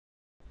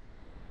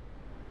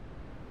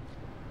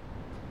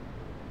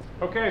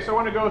Okay, so I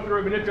want to go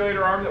through a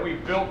manipulator arm that we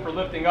built for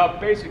lifting up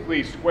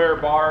basically square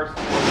bars for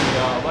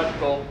the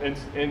electrical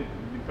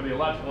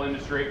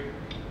industry.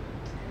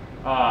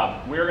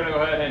 We're going to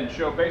go ahead and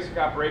show basic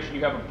operation.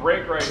 You have a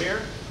brake right here,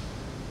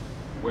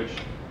 which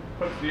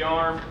puts the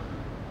arm,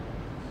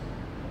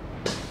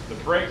 the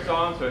brakes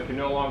on so it can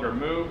no longer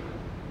move.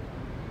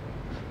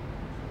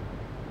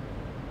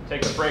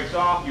 Take the brakes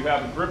off, you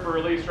have a gripper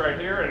release right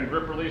here and a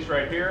grip release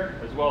right here,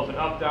 as well as an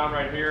up-down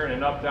right here and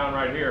an up-down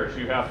right here. So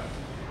you have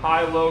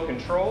high-low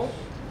controls.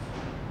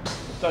 We'll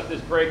set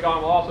this brake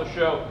on. We'll also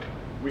show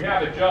we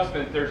have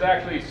adjustment. There's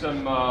actually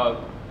some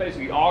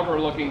basically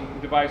auger-looking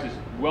devices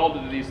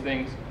welded to these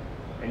things,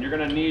 and you're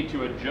going to need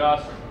to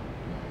adjust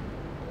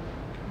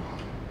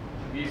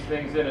these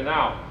things in and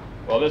out.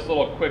 Well, this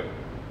little quick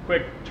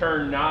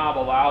turn knob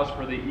allows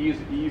for the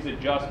ease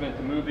adjustment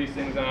to move these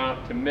things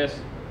out, to miss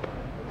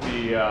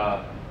the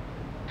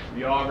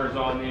augers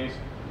on these.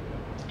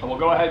 And we'll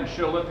go ahead and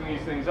show lifting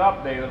these things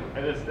up.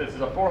 This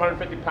is a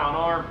 450-pound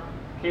arm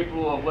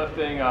capable of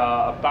lifting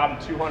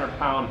about a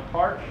 200-pound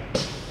part.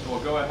 So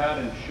we'll go ahead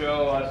and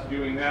show us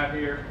doing that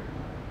here.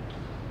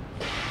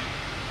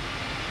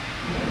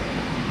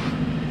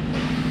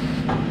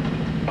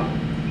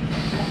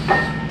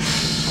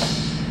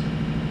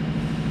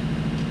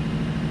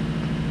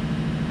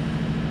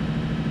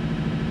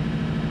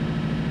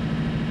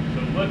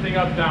 So lifting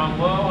up, down,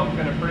 low, I'm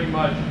going to pretty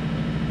much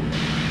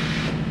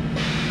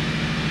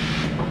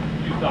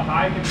the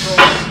high control.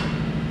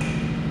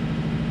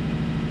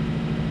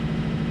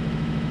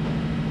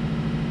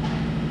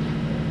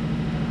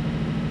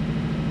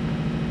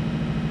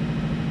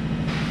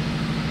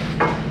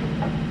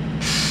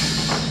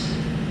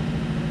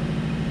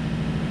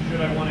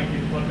 Should I want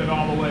to lift it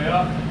all the way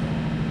up,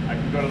 I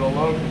can go to the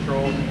low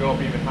controls and go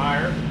up even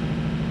higher.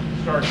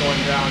 Start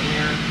going down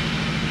here.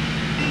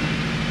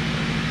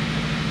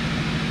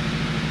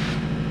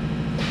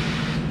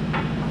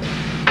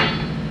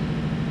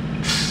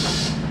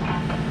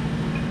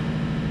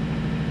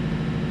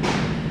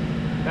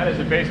 That is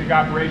the basic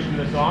operation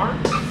of this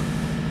arm.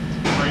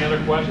 For any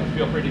other questions,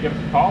 feel free to give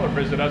us a call or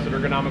visit us at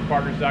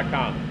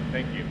ergonomicpartners.com.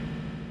 Thank you.